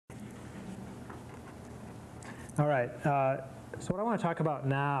All right. So what I want to talk about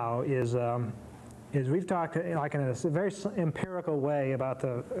now is we've talked like in a very empirical way about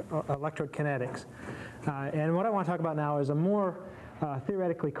the electrode kinetics. And what I want to talk about now is a more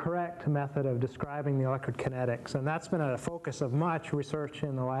theoretically correct method of describing the electrode kinetics. And that's been a focus of much research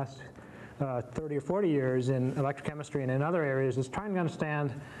in the last 30 or 40 years in electrochemistry and in other areas, is trying to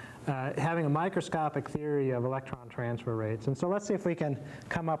understand having a microscopic theory of electron transfer rates. And so let's see if we can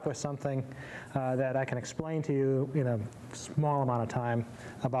come up with something that I can explain to you in a small amount of time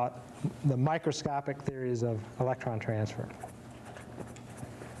about the microscopic theories of electron transfer.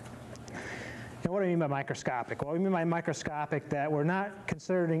 And what do I mean by microscopic? Well, we mean by microscopic that we're not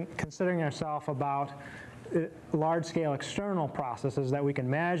considering ourselves about large-scale external processes that we can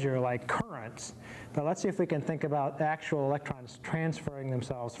measure, like currents. But let's see if we can think about actual electrons transferring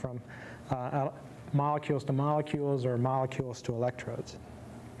themselves from molecules to molecules or molecules to electrodes.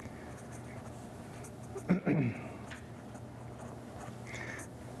 And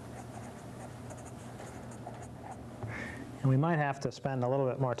we might have to spend a little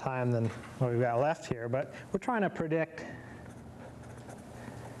bit more time than what we've got left here, but we're trying to predict,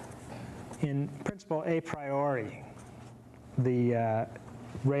 in principle, a priori, the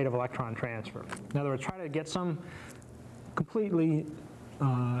rate of electron transfer. In other words, try to get some completely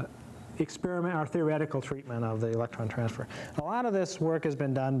experiment or theoretical treatment of the electron transfer. A lot of this work has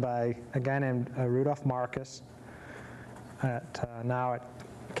been done by a guy named Rudolf Marcus, now at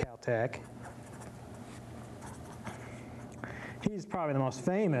Caltech. He's probably the most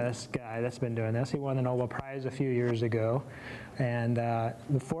famous guy that's been doing this. He won the Nobel Prize a few years ago, and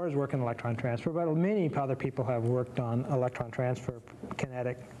for his work in electron transfer, but many other people have worked on electron transfer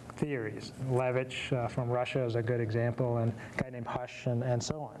kinetic theories. Levitch from Russia is a good example, and a guy named Hush, and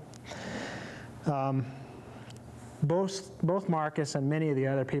so on. Both Marcus and many of the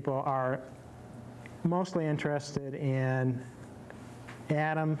other people are mostly interested in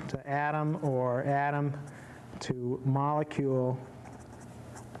atom to atom or atom to molecule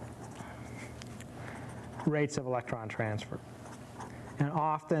rates of electron transfer. And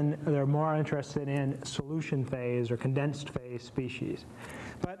often they're more interested in solution phase or condensed phase species.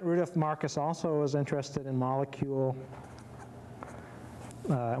 But Rudolf Marcus also was interested in molecule,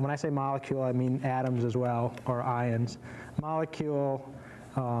 when I say molecule, I mean atoms as well, or ions, molecule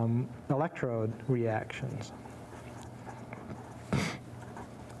electrode reactions.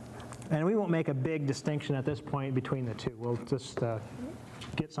 And we won't make a big distinction at this point between the two. We'll just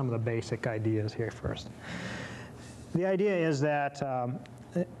get some of the basic ideas here first. The idea is that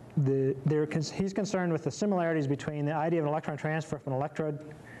he's concerned with the similarities between the idea of an electron transfer from an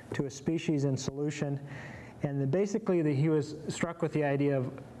electrode to a species in solution. And basically he was struck with the idea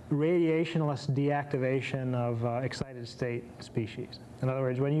of radiationless deactivation of excited state species. In other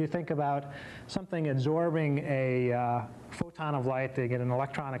words, when you think about something absorbing a photon of light, they get an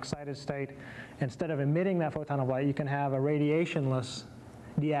electron excited state. Instead of emitting that photon of light, you can have a radiationless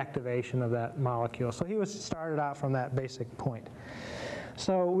deactivation of that molecule. So he started out from that basic point.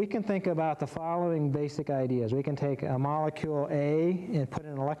 So we can think about the following basic ideas. We can take a molecule A and put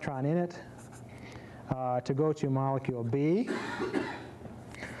an electron in it to go to molecule B.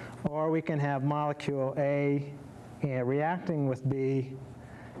 Or we can have molecule A reacting with B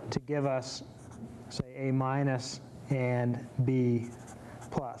to give us, say, A minus and B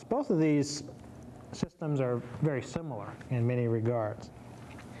plus. Both of these systems are very similar in many regards.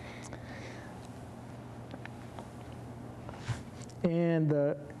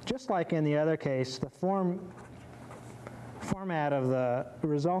 And just like in the other case, the format of the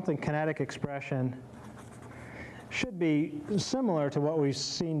resulting kinetic expression should be similar to what we've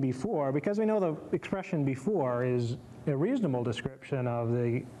seen before, because we know the expression before is a reasonable description of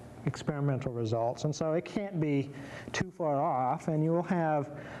the experimental results, and so it can't be too far off, and you will have,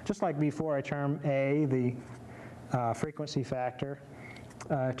 just like before, a term A, the frequency factor,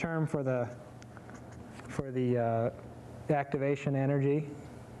 a term for the activation energy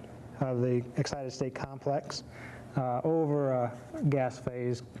of the excited state complex over a gas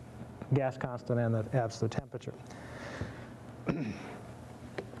phase, gas constant, and the absolute temperature.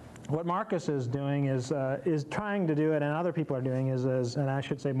 What Marcus is doing is trying to do it, and other people are doing and I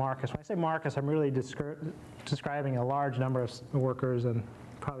should say Marcus. When I say Marcus, I'm really describing a large number of workers and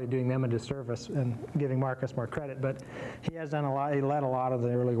probably doing them a disservice and giving Marcus more credit, but he has done a lot, he led a lot of the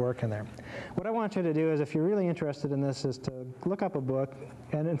early work in there. What I want you to do is, if you're really interested in this, is to look up a book,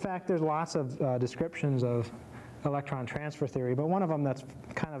 and in fact there's lots of descriptions of electron transfer theory, but one of them that's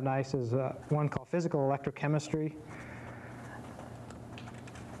kind of nice is one called Physical Electrochemistry.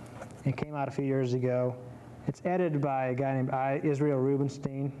 It came out a few years ago. It's edited by a guy named Israel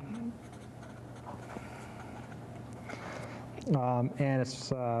Rubinstein. and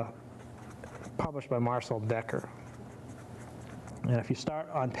it's published by Marcel Decker. And if you start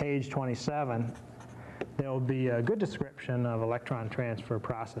on page 27, there will be a good description of electron transfer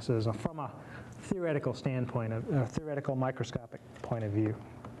processes from a theoretical standpoint, a theoretical microscopic point of view.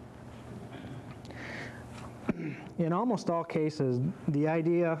 In almost all cases, the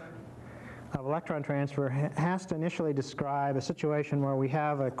idea of electron transfer has to initially describe a situation where we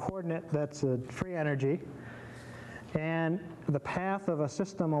have a coordinate that's a free energy and the path of a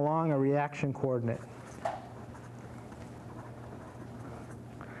system along a reaction coordinate.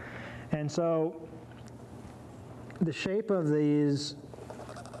 And so the shape of these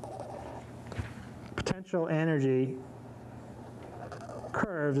potential energy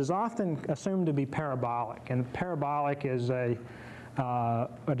curves is often assumed to be parabolic, and parabolic is a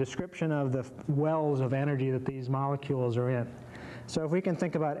description of the wells of energy that these molecules are in. So if we can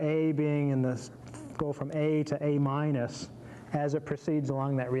think about A being in the, go from A to A minus as it proceeds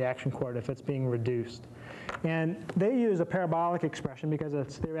along that reaction coordinate if it's being reduced. And they use a parabolic expression because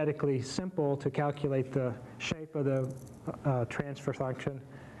it's theoretically simple to calculate the shape of the transfer function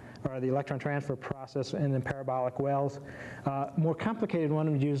or the electron transfer process in the parabolic wells. More complicated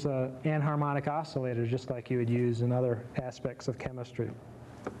one would use anharmonic oscillators, just like you would use in other aspects of chemistry.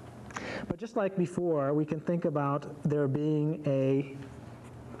 But just like before, we can think about there being a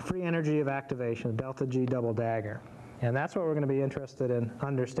free energy of activation, delta G double dagger. And that's what we're going to be interested in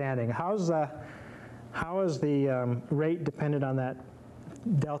understanding. How is the rate dependent on that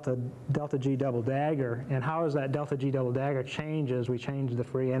delta G double dagger, and how does that delta G double dagger change as we change the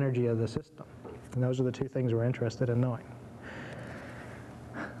free energy of the system? And those are the two things we're interested in knowing.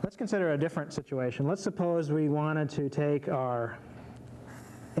 Let's consider a different situation. Let's suppose we wanted to take our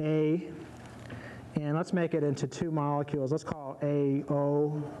A and let's make it into two molecules. Let's call A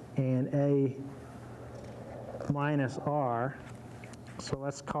O and A minus R. So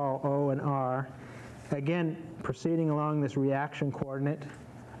let's call O and R. Again, proceeding along this reaction coordinate,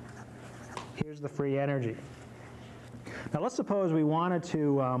 here's the free energy. Now let's suppose we wanted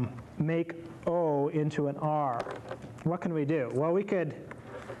to make O into an R. What can we do? Well, we could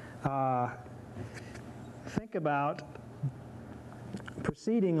think about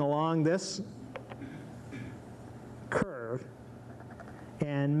proceeding along this curve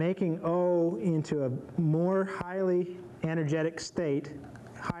and making O into a more highly energetic state,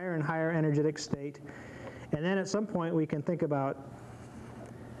 higher and higher energetic state, and then at some point we can think about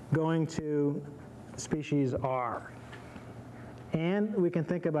going to species R. And we can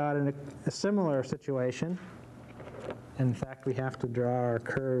think about in a similar situation. In fact, we have to draw our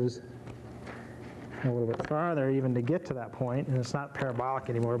curves a little bit farther even to get to that point, and it's not parabolic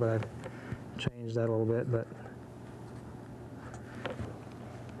anymore, but I've changed that a little bit. But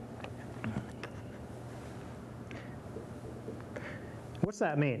what's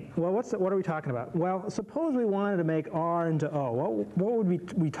that mean? Well, what are we talking about? Well, suppose we wanted to make R into O. What would we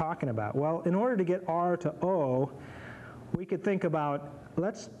be talking about? Well, in order to get R to O, we could think about,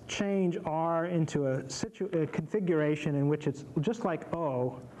 let's change R into a configuration in which it's just like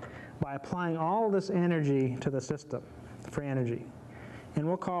O by applying all this energy to the system, free energy. And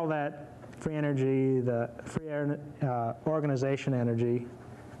we'll call that free energy the free organization energy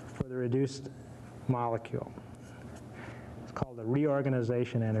for the reduced molecule. It's called the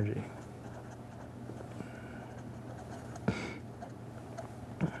reorganization energy.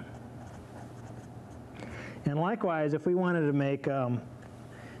 And likewise, if we wanted to make O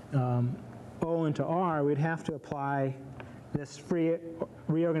into R, we'd have to apply this free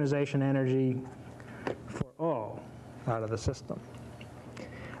reorganization energy for O out of the system.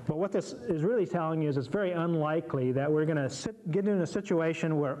 But what this is really telling you is it's very unlikely that we're going to get in a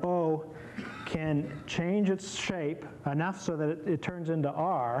situation where O can change its shape enough so that it turns into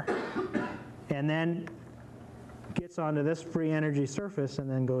R and then gets onto this free energy surface and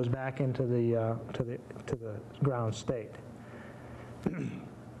then goes back into the ground state.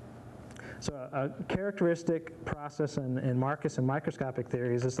 So a characteristic process in Marcus and microscopic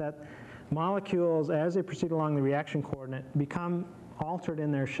theories is that molecules, as they proceed along the reaction coordinate, become altered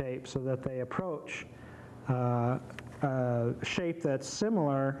in their shape so that they approach a shape that's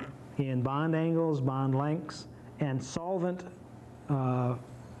similar in bond angles, bond lengths, and solvent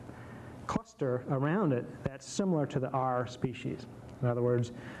cluster around it that's similar to the R species. In other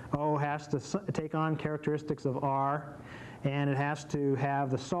words, O has to take on characteristics of R, and it has to have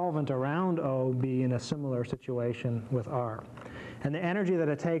the solvent around O be in a similar situation with R. And the energy that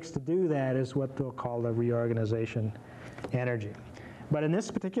it takes to do that is what they'll call the reorganization energy. But in this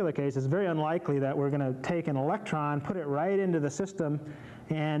particular case, it's very unlikely that we're going to take an electron, put it right into the system,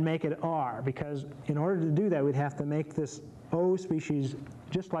 and make it R, because in order to do that, we'd have to make this O species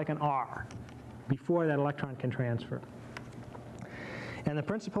just like an R before that electron can transfer. And the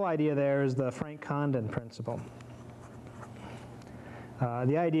principal idea there is the Frank-Condon principle.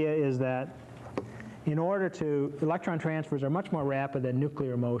 The idea is that in order to, electron transfers are much more rapid than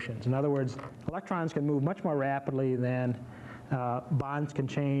nuclear motions. In other words, electrons can move much more rapidly than bonds can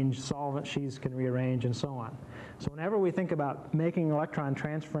change, solvent sheaths can rearrange, and so on. So whenever we think about making an electron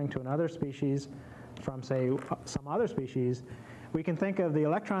transferring to another species from, say, some other species, we can think of the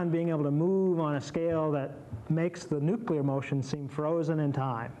electron being able to move on a scale that makes the nuclear motion seem frozen in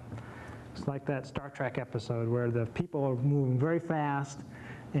time. It's like that Star Trek episode where the people are moving very fast,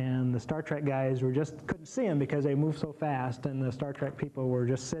 and the Star Trek guys couldn't see them because they moved so fast, and the Star Trek people were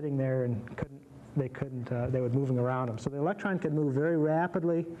just sitting there and they were moving around them. So the electron could move very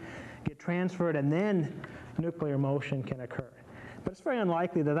rapidly, get transferred, and then nuclear motion can occur. But it's very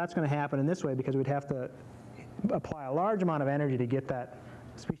unlikely that that's going to happen in this way, because we'd have to apply a large amount of energy to get that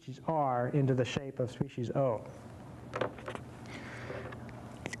species R into the shape of species O.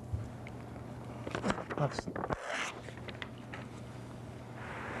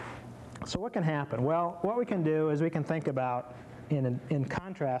 So what can happen? Well, what we can do is we can think about, in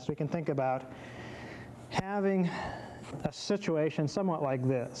contrast, we can think about having a situation somewhat like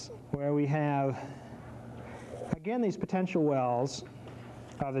this, where we have, again, these potential wells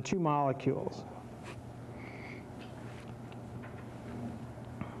of the two molecules.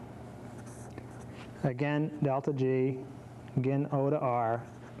 Again, delta G, again, O to R.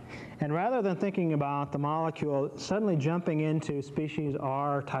 And rather than thinking about the molecule suddenly jumping into species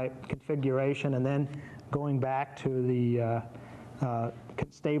R type configuration and then going back to the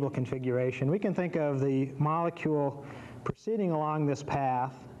stable configuration, we can think of the molecule proceeding along this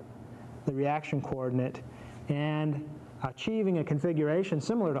path, the reaction coordinate, and achieving a configuration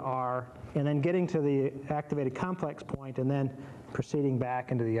similar to R, and then getting to the activated complex point and then proceeding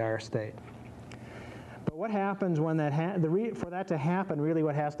back into the R state. But what happens when that for that to happen, really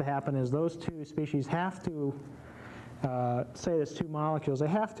what has to happen is those two species have to, say there's two molecules, they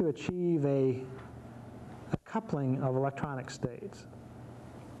have to achieve a coupling of electronic states.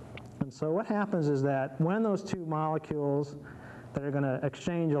 And so what happens is that when those two molecules that are going to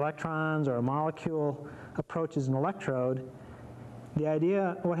exchange electrons, or a molecule approaches an electrode,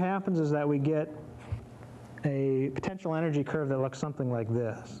 what happens is that we get a potential energy curve that looks something like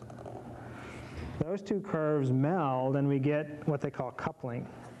this. Those two curves meld, and we get what they call coupling.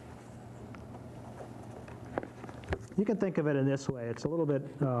 You can think of it in this way. It's a little bit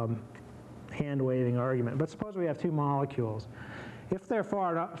hand-waving argument. But suppose we have two molecules. If they're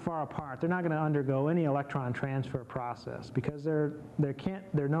far apart, they're not going to undergo any electron transfer process, because there's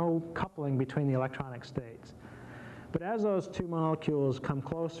no coupling between the electronic states. But as those two molecules come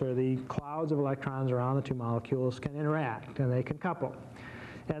closer, the clouds of electrons around the two molecules can interact, and they can couple.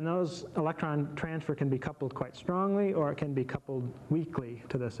 And those electron transfer can be coupled quite strongly, or it can be coupled weakly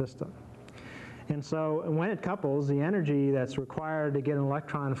to the system. And so when it couples, the energy that's required to get an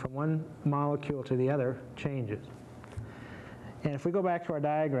electron from one molecule to the other changes. And if we go back to our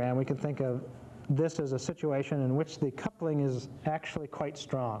diagram, we can think of this as a situation in which the coupling is actually quite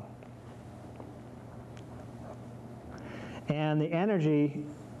strong. And the energy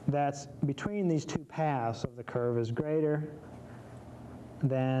that's between these two paths of the curve is greater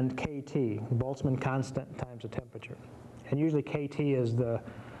than KT, Boltzmann constant times the temperature. And usually KT is the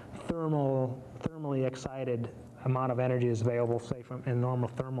thermally excited amount of energy is available, say, from in normal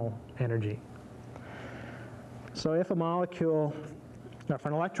thermal energy. So if a molecule, or if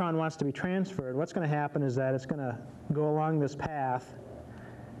an electron wants to be transferred, what's going to happen is that it's going to go along this path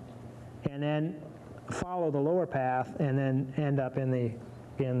and then follow the lower path and then end up in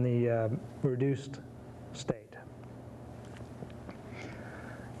the reduced state.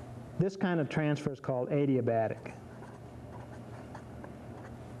 This kind of transfer is called adiabatic.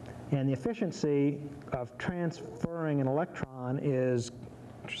 And the efficiency of transferring an electron is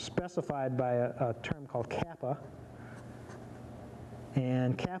specified by a term called kappa.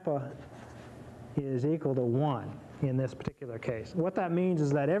 And kappa is equal to 1 in this particular case. What that means is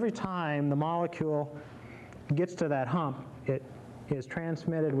that every time the molecule gets to that hump, it is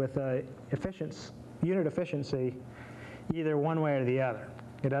transmitted with a unit efficiency either one way or the other.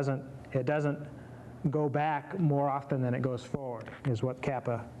 It doesn't go back more often than it goes forward, is what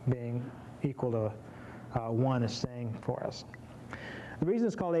kappa being equal to 1 is saying for us. The reason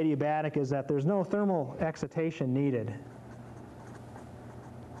it's called adiabatic is that there's no thermal excitation needed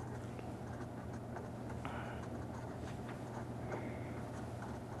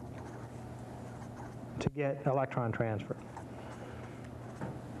to get electron transfer.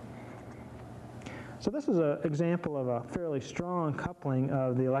 So this is an example of a fairly strong coupling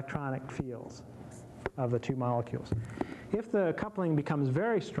of the electronic fields of the two molecules. If the coupling becomes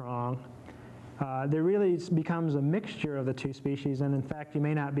very strong, there really becomes a mixture of the two species, and in fact you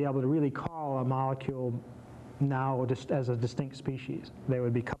may not be able to really call a molecule now just as a distinct species. They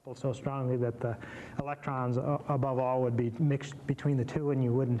would be coupled so strongly that the electrons above all would be mixed between the two, and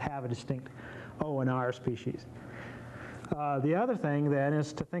you wouldn't have a distinct O and R species. The other thing then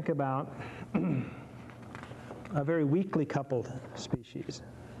is to think about a very weakly coupled species.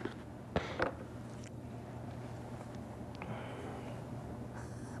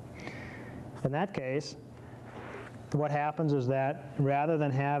 In that case, what happens is that rather than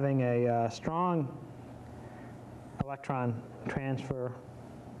having a strong electron transfer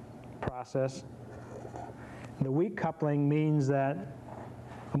process, the weak coupling means that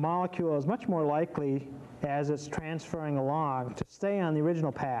a molecule is much more likely, as it's transferring along, to stay on the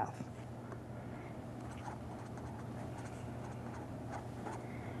original path.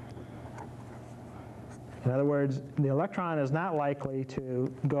 In other words, the electron is not likely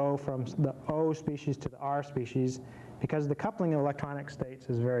to go from the O species to the R species because the coupling of electronic states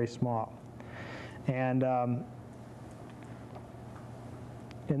is very small. And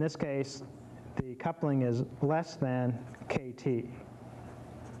in this case, the coupling is less than KT.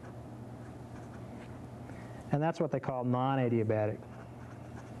 And that's what they call non-adiabatic.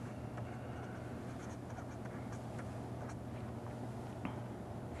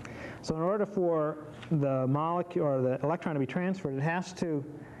 So in order for the molecule or the electron to be transferred, it has to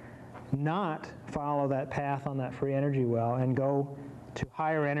not follow that path on that free energy well and go to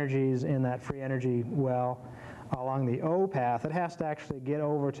higher energies in that free energy well along the O path. It has to actually get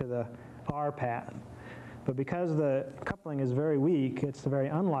over to the R path. But because the coupling is very weak, it's very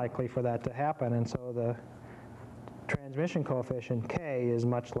unlikely for that to happen, and so the transmission coefficient K is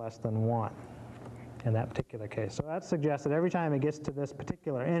much less than 1 in that particular case. So that suggests that every time it gets to this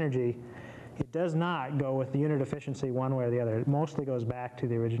particular energy, it does not go with the unit efficiency one way or the other. It mostly goes back to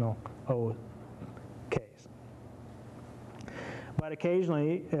the original O case. But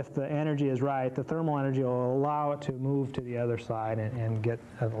occasionally, if the energy is right, the thermal energy will allow it to move to the other side and get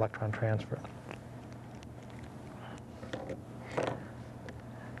an electron transfer.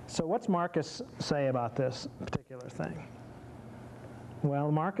 So what's Marcus say about this particular thing? Well,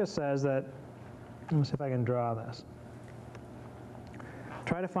 Marcus says that, let me see if I can draw this.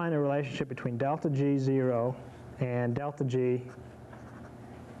 Try to find a relationship between delta G0 and delta G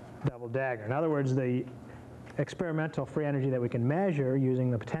double dagger. In other words, the experimental free energy that we can measure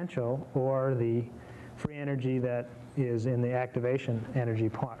using the potential or the free energy that is in the activation energy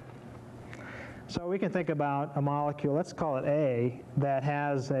part. So we can think about a molecule, let's call it A, that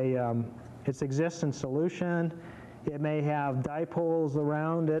has it exists in solution. It may have dipoles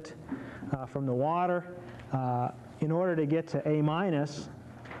around it from the water. In order to get to A minus,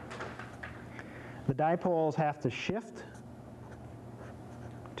 the dipoles have to shift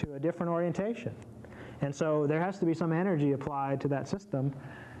to a different orientation. And so there has to be some energy applied to that system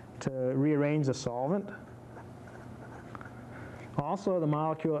to rearrange the solvent. Also, the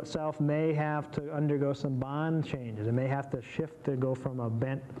molecule itself may have to undergo some bond changes. It may have to shift to go from a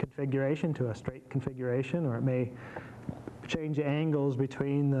bent configuration to a straight configuration, or it may change the angles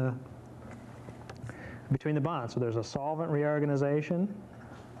between the bonds. So there's a solvent reorganization.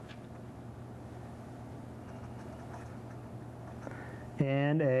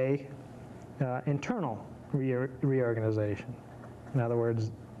 And a internal reorganization. In other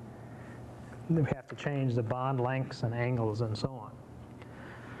words, we have to change the bond lengths and angles and so on.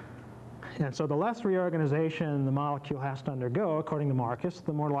 And so the less reorganization the molecule has to undergo, according to Marcus,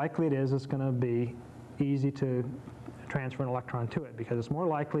 the more likely it is it's going to be easy to transfer an electron to it, because it's more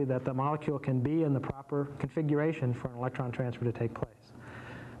likely that the molecule can be in the proper configuration for an electron transfer to take place.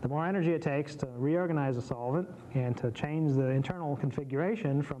 The more energy it takes to reorganize the solvent and to change the internal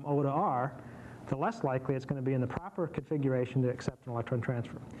configuration from O to R, the less likely it's going to be in the proper configuration to accept an electron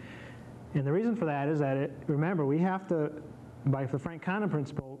transfer. And the reason for that is that, remember, we have to, by the Frank-Condon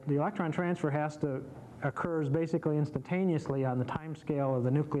principle, the electron transfer occurs basically instantaneously on the time scale of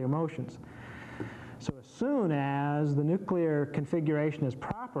the nuclear motions. So as soon as the nuclear configuration is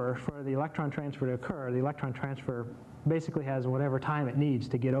proper for the electron transfer to occur, the electron transfer basically has whatever time it needs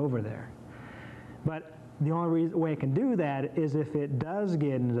to get over there. But the only way it can do that is if it does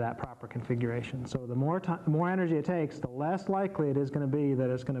get into that proper configuration. So the more energy it takes, the less likely it is going to be that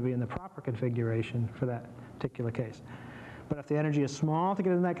it's going to be in the proper configuration for that particular case. But if the energy is small to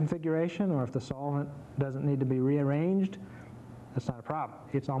get in that configuration, or if the solvent doesn't need to be rearranged, that's not a problem.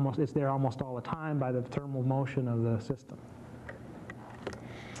 It's there almost all the time by the thermal motion of the system.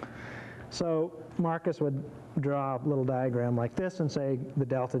 So Marcus would draw a little diagram like this and say the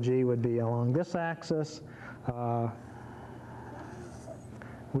delta G would be along this axis.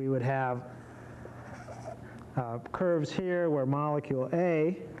 We would have curves here where molecule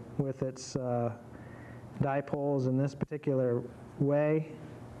A, with its dipoles in this particular way,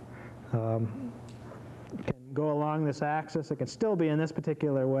 can go along this axis. It can still be in this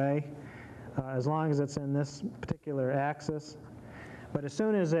particular way as long as it's in this particular axis. But as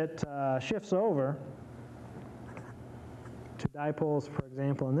soon as it shifts over to dipoles, for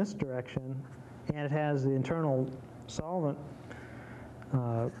example, in this direction, and it has the internal solvent,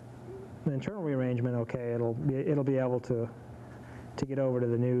 the internal rearrangement okay, it'll be able to get over to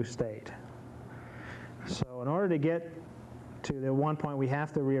the new state. So in order to get to the one point, we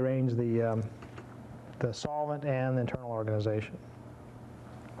have to rearrange the solvent and the internal organization.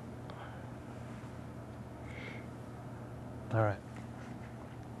 All right.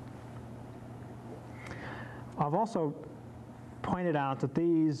 I've also pointed out that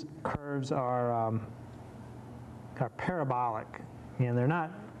these curves are parabolic, and they're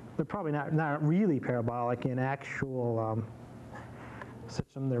probably not really parabolic in actual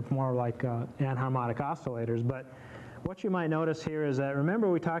system. They're more like anharmonic oscillators. But what you might notice here is that, remember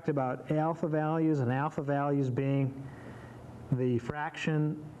we talked about alpha values, and alpha values being the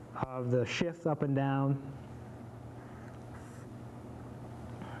fraction of the shift up and down.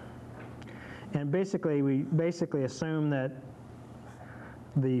 And basically, we assume that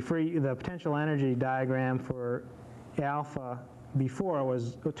the potential energy diagram for alpha before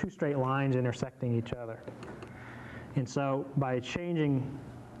was two straight lines intersecting each other. And so by changing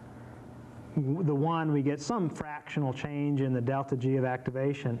the one, we get some fractional change in the delta G of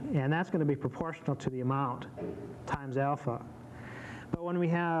activation, and that's going to be proportional to the amount times alpha. But when we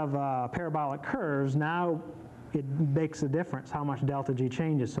have parabolic curves, now it makes a difference how much delta G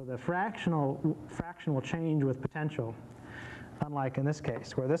changes. So the fractional change with potential, unlike in this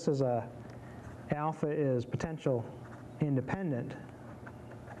case, where this is alpha is potential independent.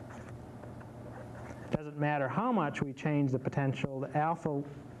 Doesn't matter how much we change the potential, the alpha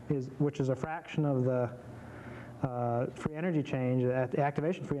which is a fraction of the free energy change, the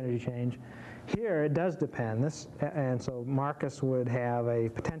activation free energy change. Here it does depend. And so Marcus would have a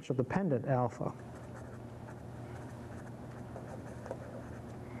potential dependent alpha.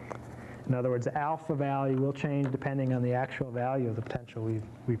 In other words, the alpha value will change depending on the actual value of the potential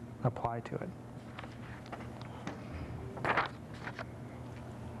we apply to it.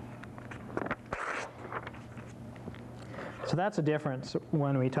 So that's a difference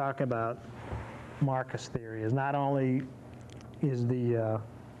when we talk about Marcus theory. Is not only is the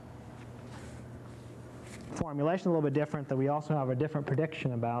formulation a little bit different, that we also have a different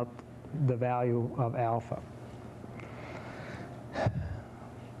prediction about the value of alpha.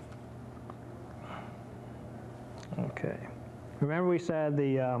 Okay. Remember we said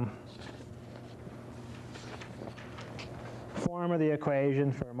the form of the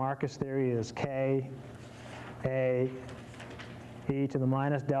equation for Marcus theory is K A e to the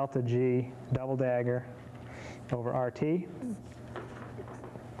minus delta G double dagger over RT.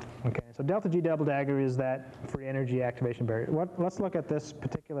 Okay, so delta G double dagger is that free energy activation barrier. Let's look at this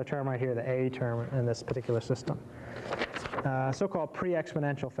particular term right here, the A term in this particular system. So-called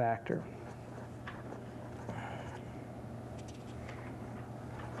pre-exponential factor.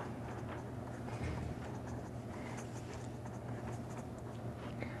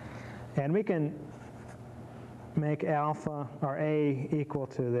 And we can make alpha, or A, equal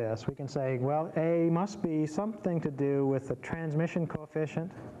to this. We can say, well, A must be something to do with the transmission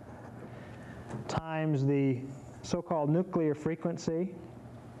coefficient times the so-called nuclear frequency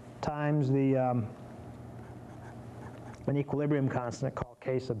times the an equilibrium constant called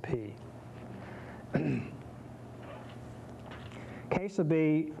K sub P. K sub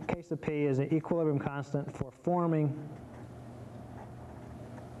P is an equilibrium constant for forming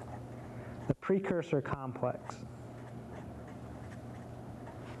the precursor complex.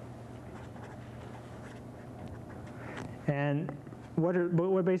 And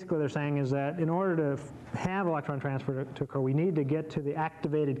what basically they're saying is that in order to have electron transfer to occur, we need to get to the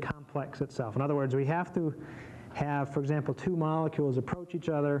activated complex itself. In other words, we have to have, for example, two molecules approach each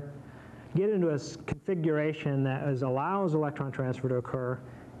other, get into a configuration that allows electron transfer to occur,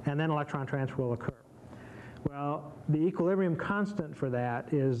 and then electron transfer will occur. Well, the equilibrium constant for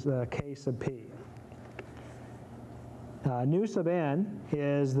that is K sub P. Nu sub n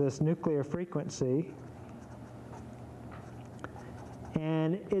is this nuclear frequency,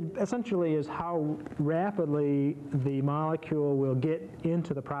 and it essentially is how rapidly the molecule will get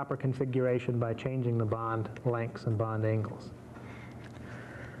into the proper configuration by changing the bond lengths and bond angles.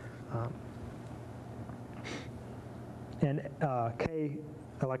 And K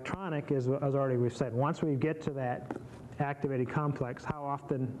electronic is, as already we've said, once we get to that activated complex, how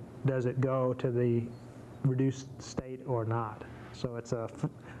often does it go to the reduced state or not? So it's a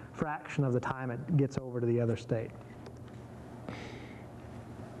fraction of the time it gets over to the other state.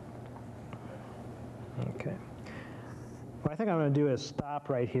 Okay. What I think I'm going to do is stop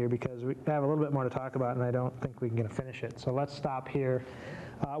right here because we have a little bit more to talk about and I don't think we can finish it. So let's stop here.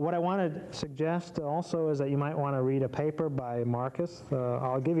 What I want to suggest also is that you might want to read a paper by Marcus.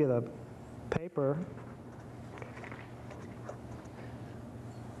 I'll give you the paper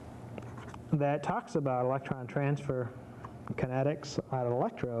that talks about electron transfer kinetics at an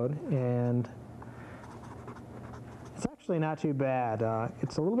electrode, and it's actually not too bad.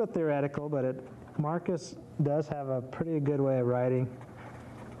 It's a little bit theoretical, but Marcus does have a pretty good way of writing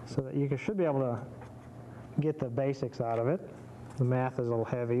so that you should be able to get the basics out of it. The math is a little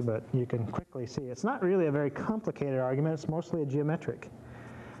heavy, but you can quickly see. It's not really a very complicated argument. It's mostly a geometric.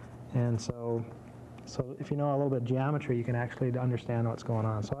 And so if you know a little bit of geometry, you can actually understand what's going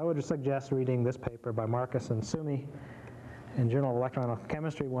on. So I would suggest reading this paper by Marcus and Sumi in Journal of Electron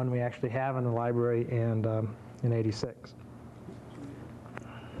Chemistry, one we actually have in the library, and in '86.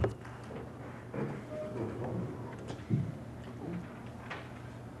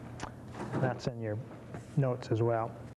 That's in your notes as well.